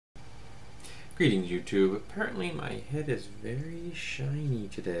Greetings, YouTube. Apparently my head is very shiny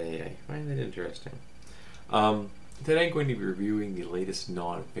today. I find that interesting. Today I'm going to be reviewing the latest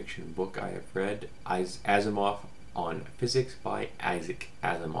non-fiction book I have read, Asimov on Physics by Isaac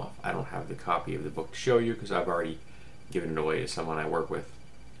Asimov. I don't have the copy of the book to show you because I've already given it away to someone I work with.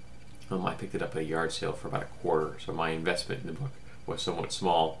 I picked it up at a yard sale for about $1, so my investment in the book was somewhat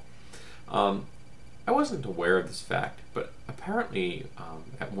small. I wasn't aware of this fact, but apparently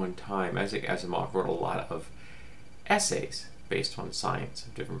at one time Isaac Asimov wrote a lot of essays based on science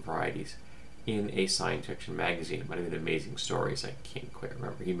of different varieties in a science fiction magazine. It might have been Amazing Stories, I can't quite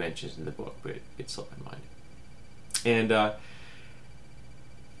remember. He mentions in the book, but it slipped my mind. And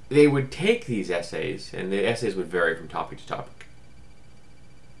they would take these essays, and the essays would vary from topic to topic.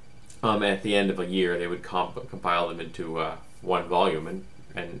 At the end of a year, they would compile them into one volume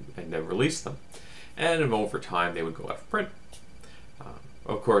and then release them. And over time, they would go out of print.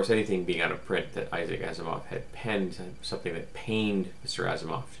 Of course, anything being out of print that Isaac Asimov had penned, something that pained Mr.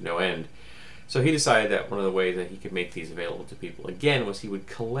 Asimov to no end. So he decided that one of the ways that he could make these available to people again was he would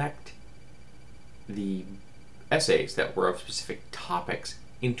collect the essays that were of specific topics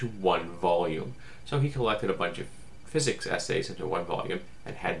into one volume. So he collected a bunch of physics essays into one volume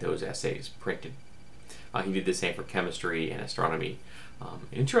and had those essays printed. He did the same for chemistry and astronomy.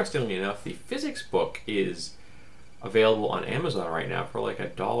 Interestingly enough, the physics book is available on Amazon right now for like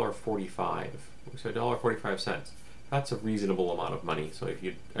 $1.45, so $1.45. That's a reasonable amount of money, so if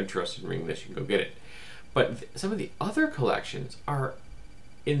you're interested in reading this, you can go get it. But some of the other collections are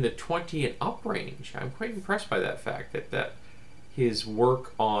in the 20 and up range. I'm quite impressed by that fact, that his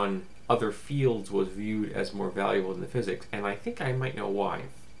work on other fields was viewed as more valuable than the physics, and I think I might know why.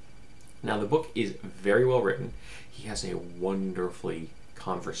 Now, the book is very well written. He has a wonderfully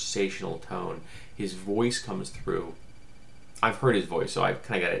conversational tone. His voice comes through. I've heard his voice, so I've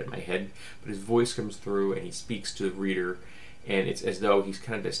kind of got it in my head, but his voice comes through and he speaks to the reader, and it's as though he's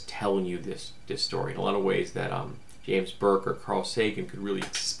kind of just telling you this story in a lot of ways that James Burke or Carl Sagan could really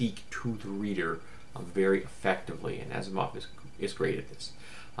speak to the reader very effectively, and Asimov is great at this.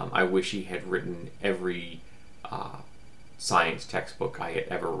 I wish he had written every science textbook I had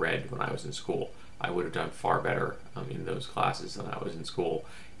ever read when I was in school. I would have done far better in those classes than I was in school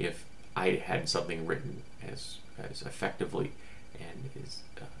if I had something written as effectively and as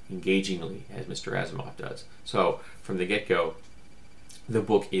engagingly as Mr. Asimov does. So from the get-go, the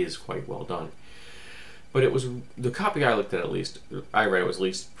book is quite well done. But it was the copy I looked at least I read was at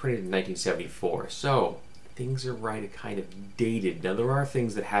least printed in 1974. So things are kind of dated. Now, there are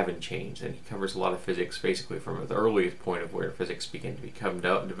things that haven't changed, and he covers a lot of physics basically from the earliest point of where physics began to become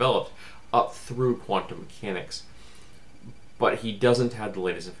developed up through quantum mechanics. But he doesn't have the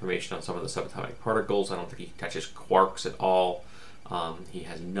latest information on some of the subatomic particles. I don't think he touches quarks at all. He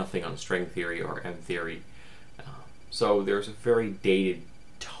has nothing on string theory or M theory. So there's a very dated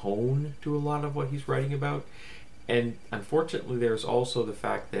tone to a lot of what he's writing about. And unfortunately, there's also the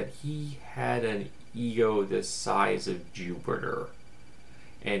fact that he had an ego the size of Jupiter,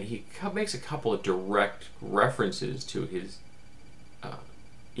 and he makes a couple of direct references to his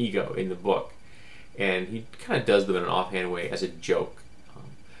ego in the book, and he kind of does them in an offhand way as a joke.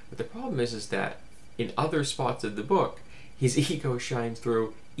 But the problem is that in other spots of the book, his ego shines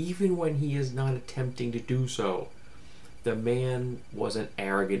through even when he is not attempting to do so. The man was an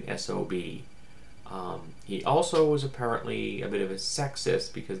arrogant SOB. He also was apparently a bit of a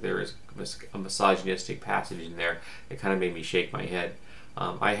sexist, because there is a misogynistic passage in there that kind of made me shake my head.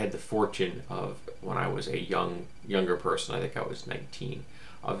 I had the fortune of, when I was a younger person, I think I was 19,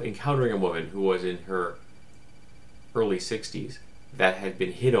 of encountering a woman who was in her early 60s that had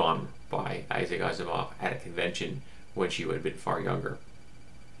been hit on by Isaac Asimov at a convention when she would have been far younger.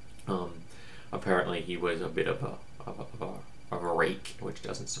 Apparently he was a bit of a rake, which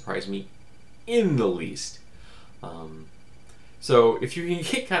doesn't surprise me in the least. So if you can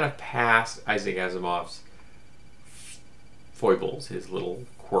get kind of past Isaac Asimov's foibles, his little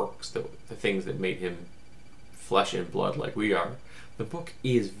quirks, the things that made him flesh and blood like we are, the book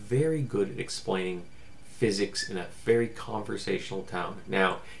is very good at explaining physics in a very conversational tone.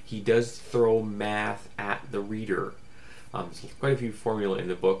 Now, he does throw math at the reader. There's quite a few formula in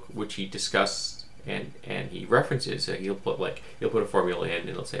the book which he discusses and he references. So he'll put a formula in, and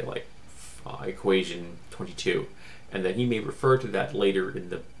it'll say like equation 22, and then he may refer to that later in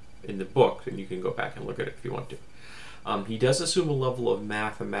the book, and you can go back and look at it if you want to. He does assume a level of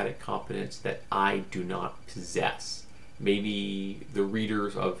mathematic competence that I do not possess. Maybe the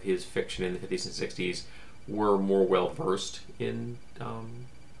readers of his fiction in the 50s and 60s were more well versed in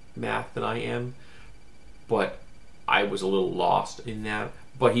math than I am, but I was a little lost in that,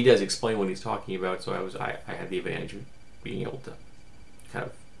 but he does explain what he's talking about, so I had the advantage of being able to kind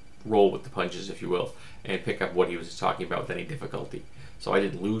of roll with the punches, if you will, and pick up what he was talking about with any difficulty. So I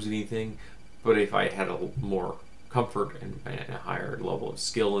didn't lose anything, but if I had a more comfort and a higher level of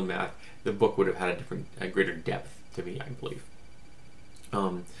skill in math, the book would have had a greater depth to me, I believe.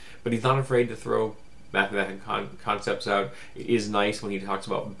 But he's not afraid to throw mathematical concepts out. It is nice when he talks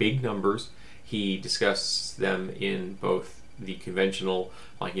about big numbers. He discusses them in both the conventional,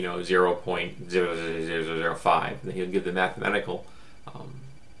 like, 0.00005, and then he'll give the mathematical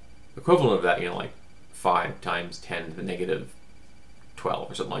equivalent of that, like 5 times 10 to the negative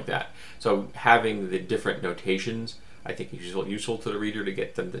 12 or something like that. So having the different notations, I think, is useful to the reader to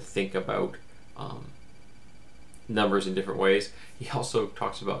get them to think about numbers in different ways. He also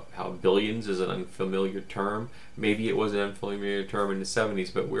talks about how billions is an unfamiliar term. Maybe it was an unfamiliar term in the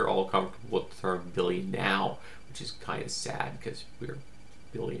 70s, but we're all comfortable with the term billion now, which is kind of sad because we're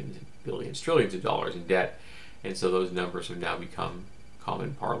billions and billions, trillions of dollars in debt, and so those numbers have now become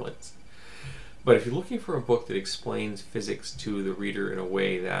common parlance. But if you're looking for a book that explains physics to the reader in a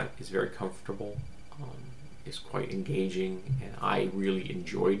way that is very comfortable, is quite engaging, and I really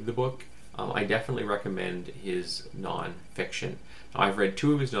enjoyed the book, I definitely recommend his non-fiction. Now, I've read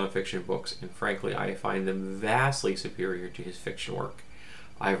 2 of his non-fiction books, and frankly, I find them vastly superior to his fiction work.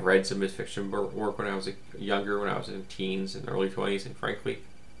 I've read some of his fiction work when I was younger, when I was in teens and early 20s, and frankly,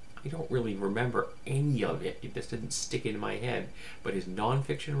 I don't really remember any of it. It just didn't stick in my head. But his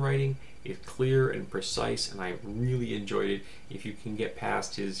non-fiction writing is clear and precise, and I really enjoyed it. If you can get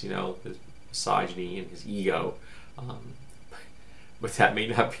past his, his misogyny and his ego, but that may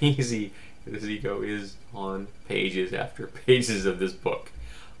not be easy. His ego is on pages after pages of this book.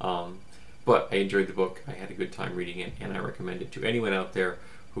 But I enjoyed the book. I had a good time reading it, and I recommend it to anyone out there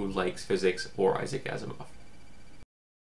who likes physics or Isaac Asimov.